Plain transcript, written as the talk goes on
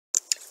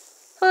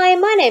Hi,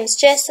 my name's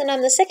Jess and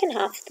I'm the second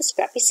half of the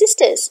Scrappy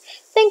Sisters.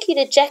 Thank you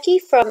to Jackie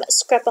from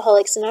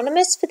Scrapaholics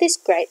Anonymous for this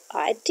great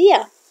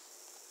idea.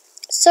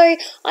 So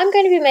I'm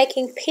going to be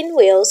making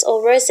pinwheels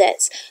or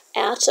rosettes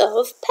out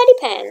of patty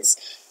pans.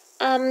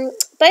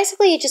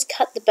 Basically you just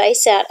cut the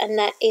base out and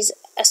that is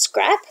a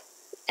scrap,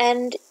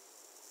 and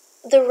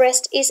the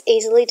rest is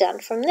easily done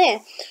from there.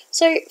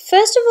 So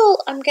first of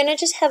all, I'm going to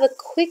just have a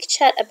quick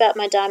chat about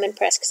my diamond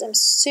press because I'm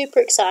super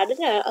excited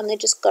and I only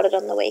just got it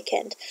on the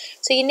weekend.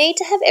 So you need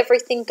to have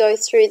everything go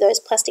through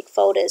those plastic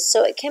folders.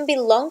 So it can be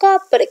longer,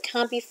 but it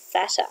can't be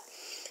fatter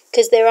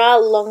because there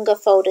are longer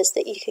folders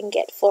that you can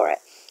get for it.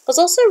 I was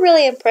also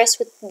really impressed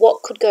with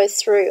what could go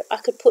through. I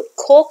could put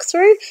cork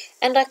through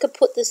and I could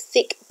put the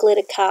thick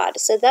glitter card.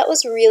 So that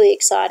was really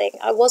exciting.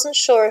 I wasn't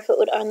sure if it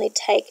would only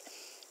take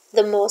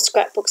the more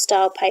scrapbook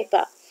style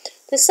paper.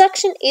 The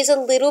suction is a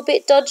little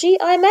bit dodgy.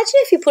 I imagine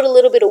if you put a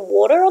little bit of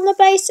water on the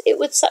base it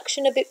would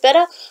suction a bit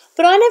better,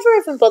 but I never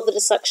even bothered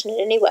to suction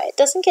it anyway. It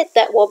doesn't get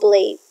that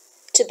wobbly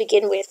to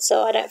begin with,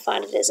 so I don't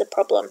find it as a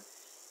problem.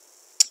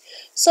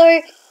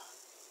 So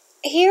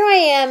here I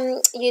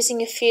am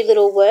using a few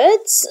little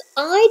words.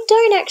 I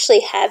don't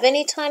actually have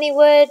any tiny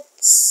word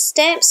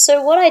stamps,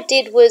 so what I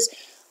did was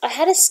I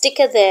had a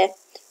sticker there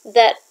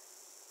that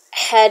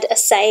had a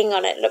saying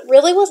on it. It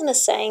really wasn't a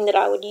saying that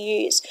I would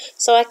use,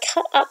 so I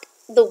cut up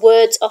the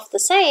words off the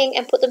saying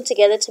and put them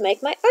together to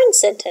make my own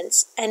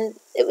sentence, and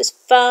it was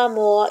far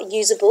more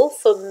usable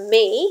for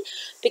me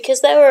because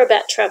they were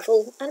about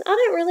travel and I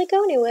don't really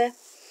go anywhere.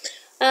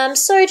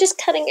 So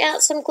just cutting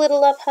out some glitter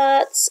love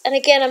hearts, and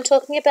again I'm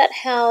talking about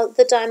how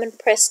the diamond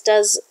press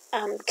does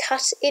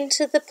cut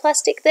into the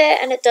plastic there,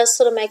 and it does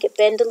sort of make it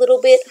bend a little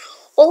bit.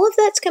 All of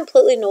that's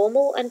completely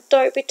normal, and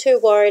don't be too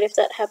worried if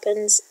that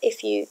happens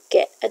if you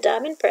get a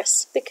diamond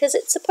press, because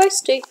it's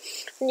supposed to,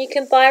 and you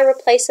can buy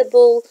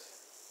replaceable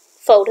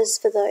folders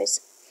for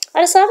those. I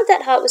decided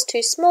that heart was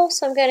too small,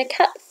 so I'm going to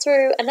cut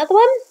through another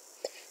one,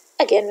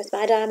 again with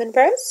my diamond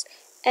press,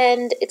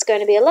 and it's going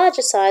to be a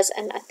larger size,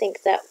 and I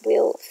think that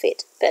will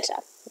fit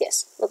better.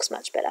 Yes, looks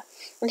much better.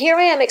 And here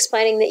I am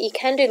explaining that you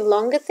can do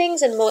longer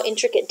things and more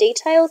intricate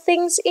detail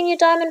things in your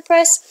diamond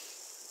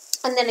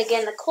press, and then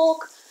again the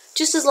cork,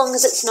 just as long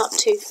as it's not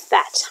too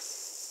fat.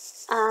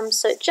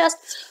 So just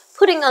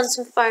putting on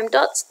some foam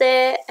dots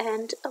there,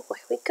 and away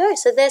we go.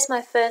 So there's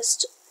my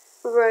first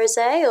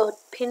rosé or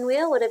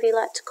pinwheel, whatever you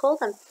like to call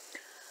them.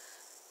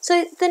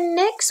 So the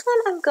next one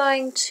I'm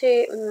going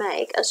to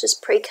make, I was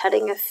just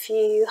pre-cutting a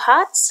few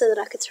hearts so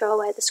that I could throw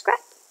away the scrap.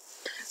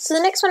 So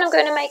the next one I'm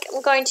going to make,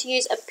 I'm going to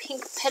use a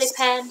pink patty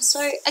pan.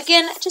 So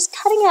again, just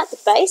cutting out the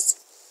base,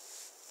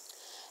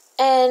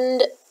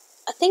 and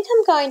I think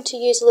I'm going to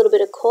use a little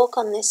bit of cork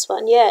on this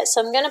one. Yeah, so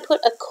I'm going to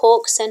put a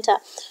cork center.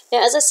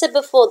 Now, as I said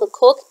before, the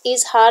cork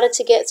is harder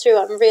to get through.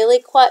 I'm really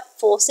quite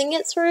forcing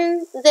it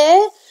through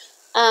there.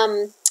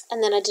 And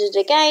then I did it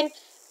again,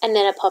 and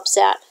then it pops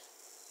out.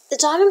 The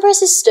diamond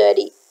press is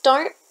sturdy.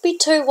 Don't be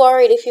too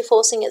worried if you're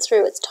forcing it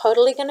through. It's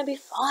totally going to be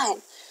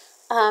fine.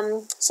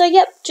 So,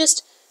 yep,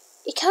 just,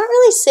 you can't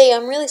really see.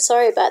 I'm really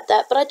sorry about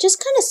that. But I just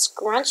kind of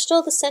scrunched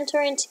all the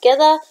center in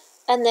together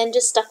and then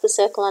just stuck the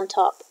circle on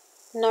top.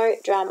 No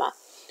drama.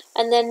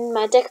 And then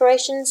my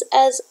decorations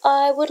as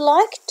I would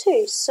like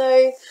to.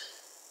 So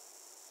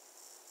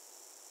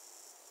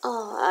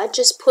I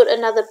just put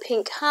another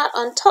pink heart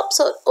on top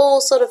so it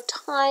all sort of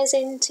ties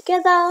in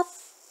together.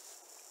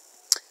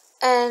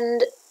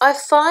 And I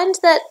find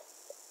that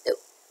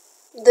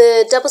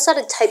the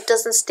double-sided tape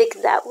doesn't stick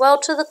that well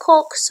to the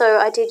cork, so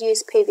I did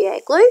use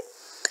PVA glue.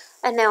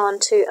 And now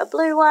onto a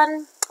blue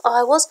one.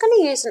 I was going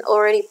to use an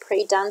already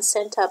pre-done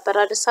center, but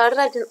I decided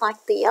I didn't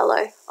like the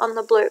yellow on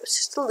the blue. It was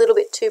just a little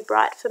bit too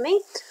bright for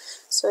me.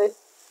 So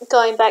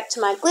going back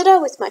to my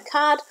glitter with my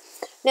card.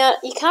 Now,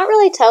 you can't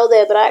really tell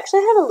there, but I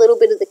actually had a little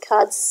bit of the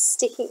card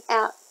sticking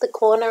out the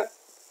corner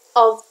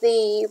of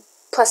the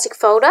plastic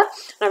folder,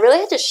 and I really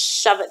had to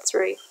shove it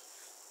through.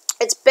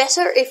 It's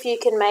better if you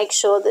can make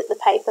sure that the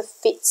paper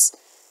fits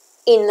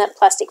in that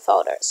plastic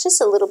folder. It's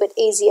just a little bit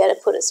easier to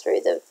put it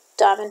through the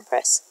diamond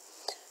press.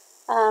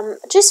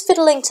 Just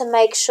fiddling to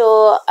make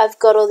sure I've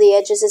got all the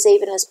edges as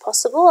even as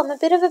possible. I'm a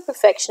bit of a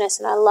perfectionist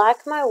and I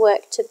like my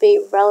work to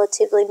be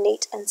relatively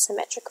neat and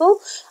symmetrical,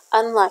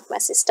 unlike my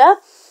sister.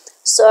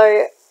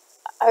 So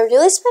I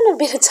really spent a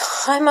bit of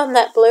time on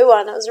that blue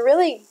one. It was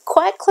really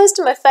quite close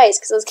to my face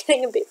because I was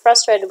getting a bit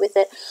frustrated with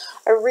it.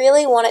 I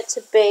really want it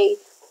to be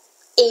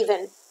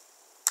even.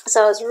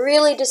 So I was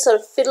really just sort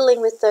of fiddling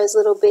with those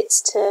little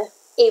bits to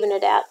even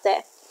it out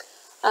there.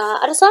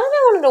 I decided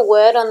I wanted a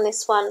word on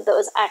this one that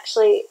was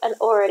actually an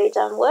already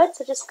done word,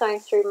 so just going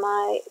through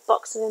my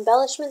box of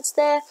embellishments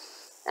there,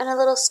 and a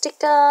little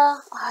sticker.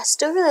 Oh, I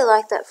still really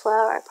like that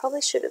flower. I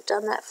probably should have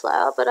done that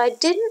flower, but I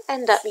didn't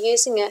end up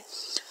using it.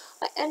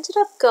 I ended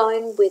up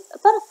going with a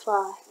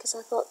butterfly because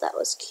I thought that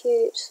was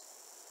cute.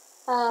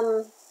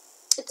 I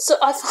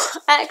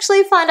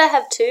actually find I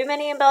have too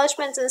many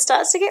embellishments and it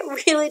starts to get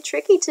really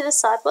tricky to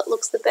decide what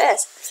looks the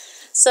best.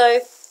 So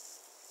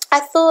I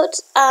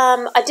thought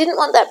I didn't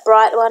want that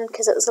bright one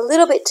because it was a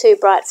little bit too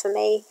bright for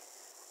me.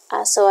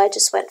 so I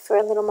just went for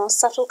a little more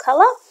subtle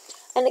colour.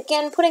 And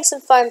again, putting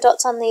some foam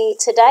dots on the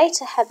today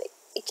to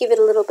give it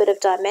a little bit of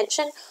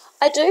dimension.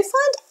 I do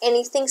find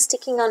anything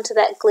sticking onto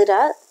that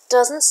glitter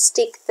doesn't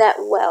stick that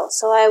well,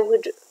 so I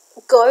would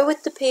go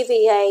with the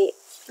PVA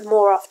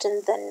more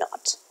often than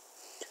not.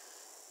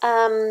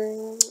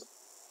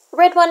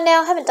 Red one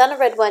now, I haven't done a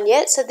red one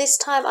yet, so this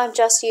time I'm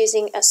just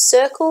using a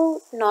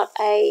circle, not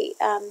a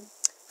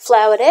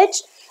flowered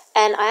edge,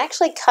 and I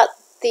actually cut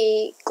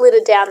the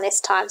glitter down this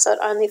time so it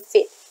only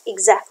fit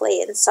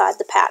exactly inside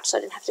the pouch, so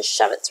I didn't have to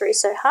shove it through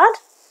so hard.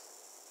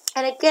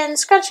 And again,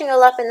 scrunching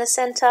all up in the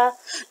centre.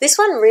 This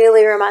one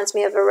really reminds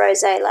me of a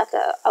rosé, like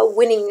a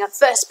winning a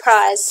first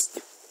prize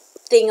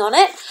thing on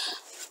it.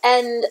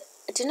 And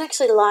I didn't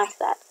actually like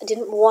that. I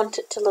didn't want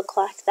it to look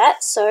like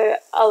that, so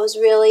I was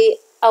really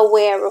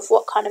aware of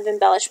what kind of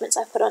embellishments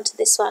I put onto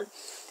this one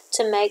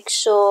to make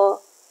sure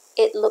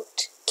it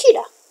looked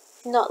cuter,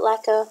 not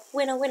like a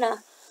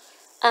winner.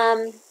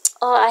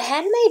 I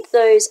handmade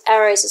those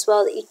arrows as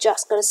well that you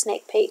just got a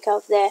sneak peek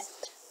of there,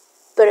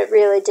 but it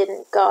really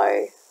didn't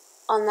go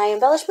on the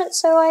embellishment,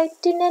 so I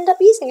didn't end up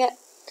using it.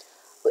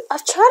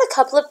 I've tried a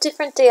couple of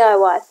different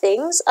DIY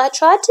things. I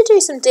tried to do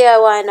some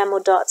DIY enamel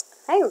dots.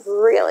 They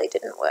really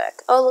didn't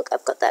work. Oh look,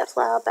 I've got that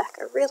flower back.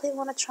 I really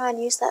want to try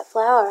and use that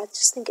flower. I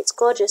just think it's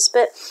gorgeous,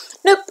 but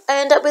nope, I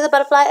end up with a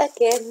butterfly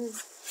again.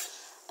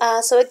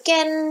 So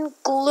again,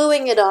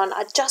 gluing it on.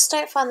 I just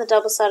don't find the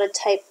double-sided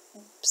tape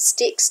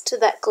sticks to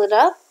that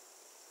glitter.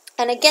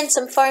 And again,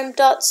 some foam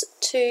dots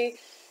to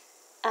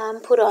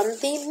put on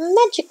the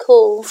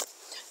magical.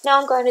 Now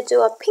I'm going to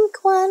do a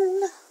pink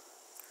one.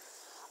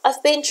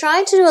 I've been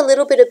trying to do a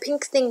little bit of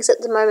pink things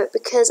at the moment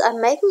because I'm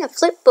making a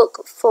flip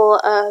book for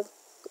a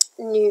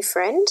new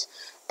friend,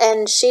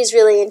 and she's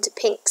really into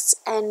pinks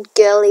and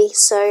girly,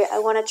 so I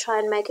want to try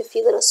and make a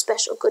few little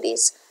special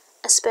goodies,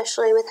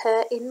 especially with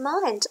her in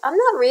mind. I'm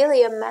not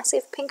really a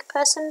massive pink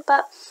person,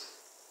 but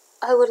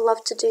I would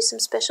love to do some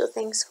special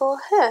things for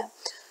her.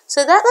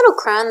 So that little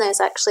crown there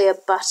is actually a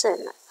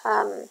button.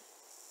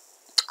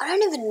 I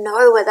don't even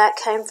know where that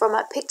came from.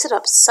 I picked it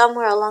up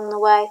somewhere along the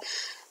way,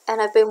 and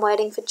I've been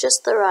waiting for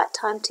just the right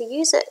time to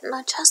use it, and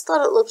I just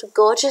thought it looked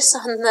gorgeous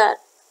on that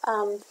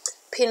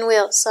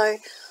pinwheel, so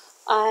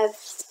I've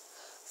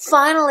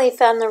finally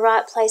found the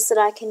right place that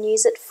I can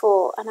use it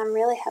for, and I'm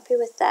really happy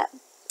with that.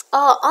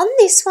 Oh, on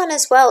this one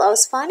as well, I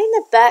was finding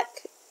the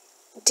back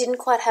didn't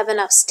quite have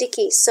enough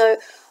sticky, so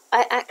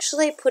I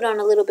actually put on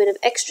a little bit of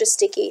extra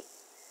sticky,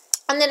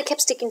 and then it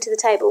kept sticking to the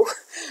table,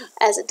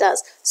 as it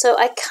does. So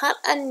I cut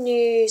a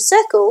new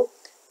circle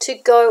to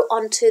go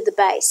onto the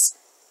base.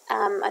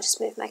 I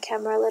just moved my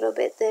camera a little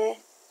bit there.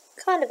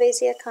 Kind of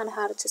easier, kind of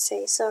harder to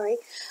see, sorry.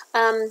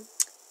 And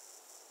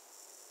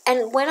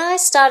when I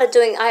started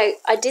doing, I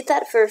did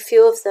that for a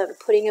few of them,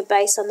 putting a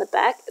base on the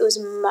back. It was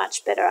a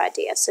much better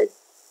idea. So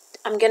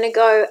I'm going to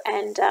go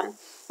and,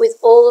 with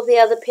all of the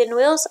other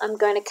pinwheels, I'm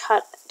going to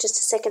cut just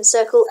a second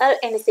circle,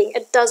 anything.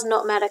 It does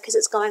not matter because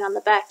it's going on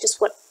the back, just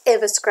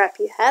whatever scrap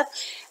you have,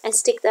 and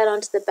stick that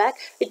onto the back.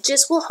 It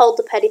just will hold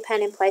the patty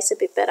pan in place a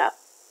bit better.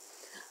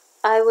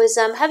 I was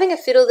having a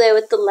fiddle there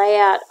with the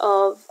layout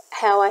of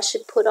how I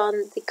should put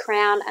on the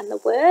crown and the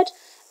word,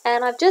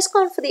 and I've just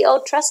gone for the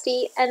old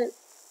trusty and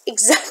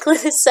exactly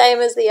the same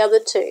as the other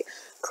two.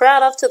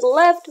 Crown off to the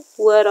left,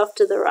 word off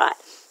to the right.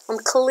 I'm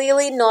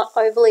clearly not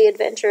overly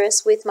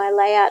adventurous with my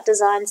layout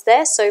designs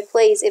there, so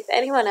please, if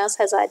anyone else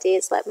has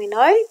ideas, let me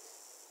know.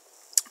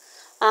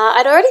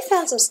 I'd already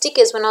found some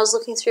stickers when I was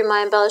looking through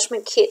my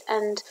embellishment kit,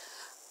 and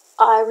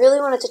I really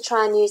wanted to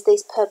try and use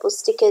these purple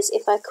stickers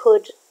if I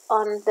could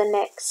on the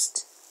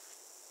next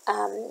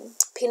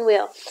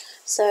pinwheel.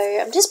 So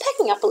I'm just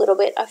packing up a little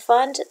bit. I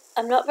find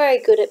I'm not very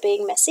good at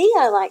being messy.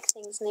 I like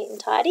things neat and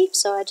tidy,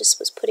 so I just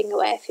was putting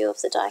away a few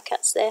of the die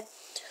cuts there.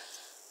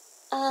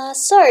 I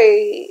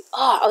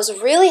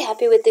was really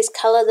happy with this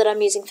colour that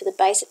I'm using for the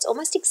base. It's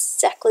almost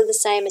exactly the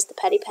same as the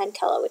patty pan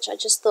colour, which I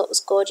just thought was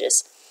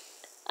gorgeous.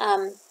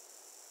 And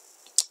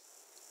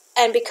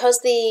because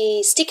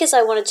the stickers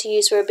I wanted to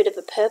use were a bit of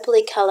a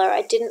purpley colour,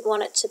 I didn't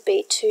want it to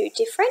be too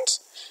different.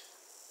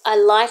 I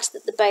liked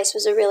that the base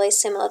was a really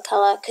similar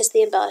colour because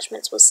the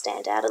embellishments will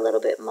stand out a little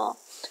bit more.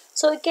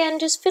 So again,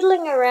 just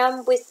fiddling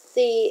around with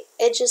the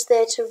edges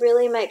there to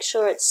really make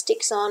sure it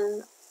sticks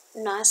on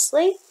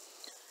nicely.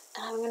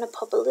 And I'm going to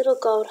pop a little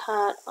gold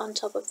heart on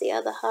top of the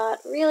other heart,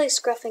 really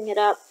scruffing it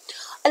up.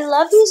 I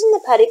love using the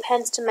patty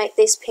pans to make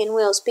these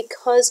pinwheels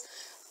because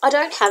I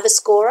don't have a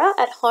scorer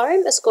at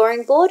home, a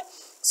scoring board,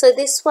 so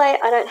this way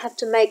I don't have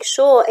to make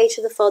sure each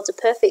of the folds are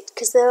perfect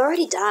because they're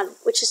already done,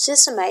 which is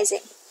just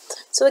amazing.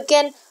 So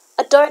again,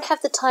 I don't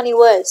have the tiny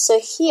words, so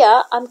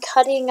here I'm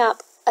cutting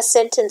up a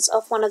sentence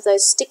off one of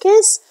those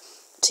stickers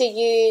to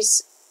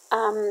use,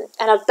 and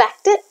I've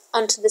backed it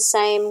onto the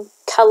same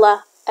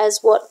colour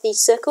as what the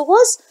circle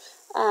was.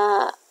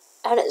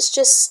 And it's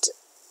just,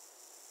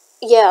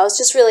 yeah, I was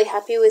just really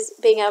happy with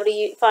being able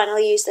to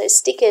finally use those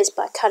stickers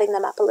by cutting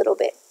them up a little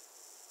bit.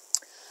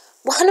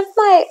 One of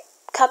my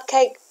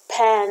cupcake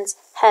pans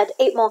had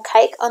Eat More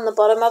Cake on the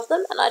bottom of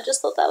them, and I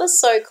just thought that was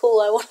so cool.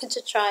 I wanted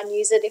to try and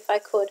use it if I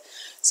could.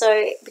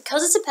 So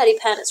because it's a patty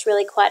pan, it's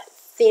really quite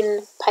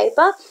thin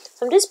paper.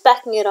 So I'm just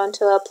backing it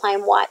onto a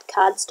plain white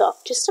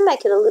cardstock just to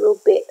make it a little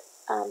bit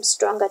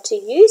stronger to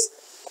use.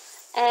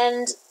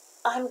 And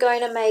I'm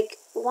going to make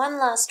one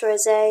last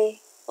rosé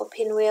or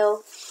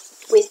pinwheel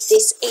with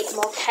this Eat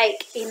More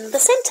cake in the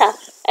centre,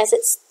 as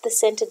it's the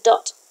centre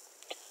dot.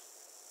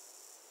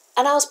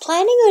 And I was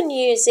planning on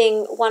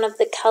using one of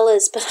the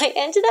colours, but I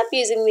ended up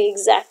using the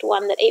exact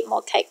one that Eat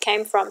More cake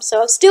came from.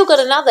 So I've still got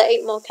another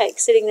Eat More cake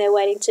sitting there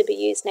waiting to be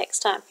used next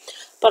time.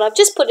 But I've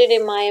just put it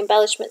in my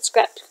embellishment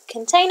scrap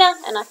container,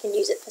 and I can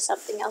use it for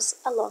something else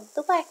along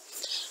the way.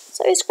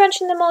 So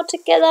scrunching them all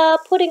together,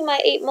 putting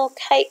my Eat More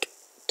cake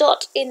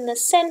dot in the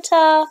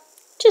centre,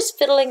 just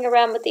fiddling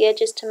around with the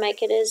edges to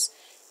make it as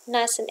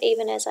nice and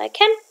even as I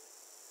can.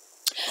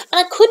 And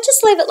I could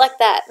just leave it like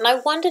that, and I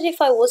wondered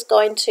if I was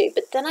going to,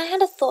 but then I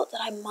had a thought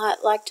that I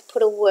might like to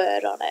put a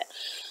word on it.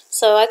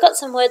 So I got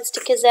some word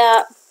stickers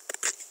out,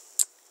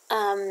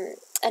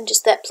 and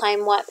just that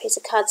plain white piece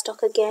of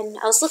cardstock again.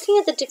 I was looking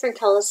at the different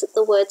colours that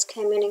the words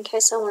came in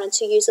case I wanted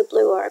to use a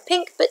blue or a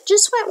pink, but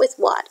just went with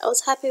white. I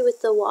was happy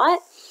with the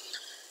white.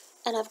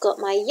 And I've got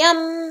my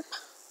yum.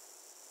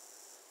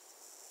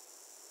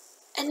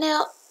 And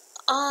now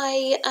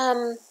I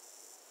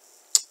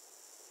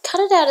cut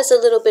it out as a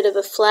little bit of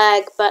a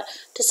flag, but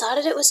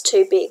decided it was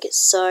too big.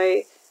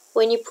 So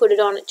when you put it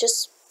on, it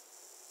just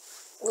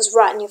was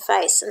right in your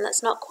face, and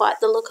that's not quite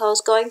the look I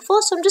was going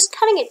for. So I'm just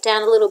cutting it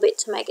down a little bit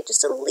to make it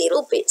just a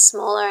little bit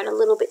smaller and a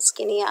little bit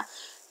skinnier.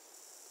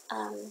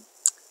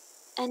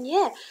 And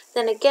yeah,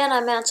 then again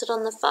I mounted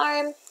on the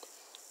foam,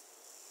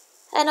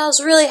 and I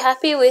was really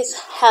happy with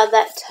how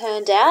that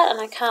turned out,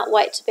 and I can't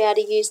wait to be able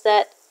to use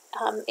that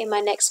in my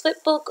next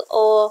flipbook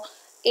or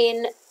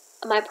in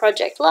my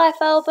Project Life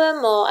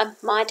album, or I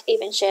might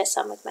even share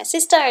some with my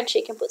sister and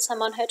she can put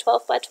some on her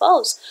 12 by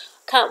 12s.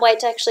 Can't wait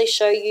to actually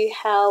show you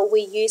how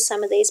we use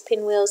some of these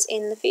pinwheels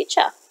in the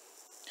future.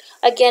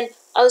 Again,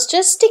 I was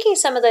just sticking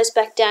some of those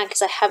back down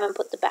because I haven't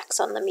put the backs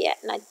on them yet,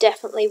 and I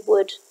definitely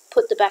would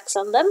put the backs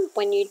on them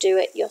when you do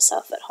it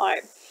yourself at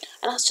home.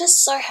 And I was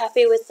just so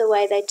happy with the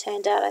way they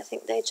turned out. I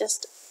think they're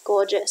just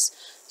gorgeous.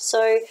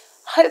 So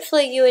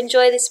hopefully you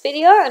enjoy this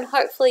video, and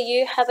hopefully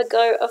you have a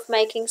go of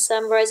making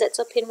some rosettes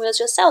or pinwheels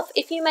yourself.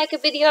 If you make a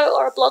video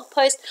or a blog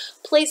post,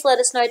 please let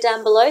us know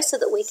down below so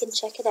that we can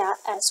check it out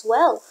as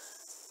well.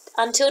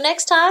 Until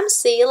next time,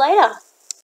 see you later.